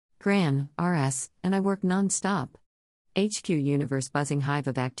Gran, RS, and I work non-stop. HQ universe buzzing hive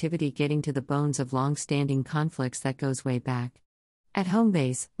of activity getting to the bones of long-standing conflicts that goes way back. At home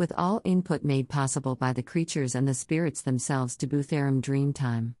base, with all input made possible by the creatures and the spirits themselves to Butherum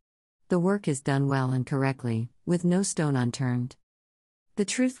Dreamtime. The work is done well and correctly, with no stone unturned. The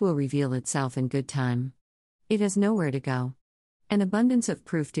truth will reveal itself in good time. It has nowhere to go. An abundance of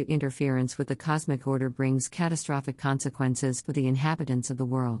proof to interference with the cosmic order brings catastrophic consequences for the inhabitants of the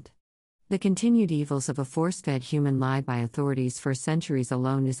world. The continued evils of a force-fed human lie by authorities for centuries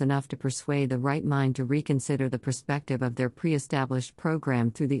alone is enough to persuade the right mind to reconsider the perspective of their pre-established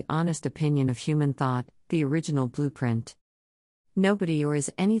program through the honest opinion of human thought, the original blueprint. Nobody or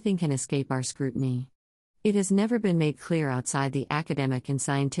is anything can escape our scrutiny. It has never been made clear outside the academic and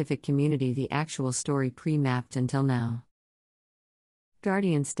scientific community the actual story pre-mapped until now.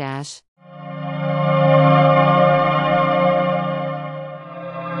 Guardian Stash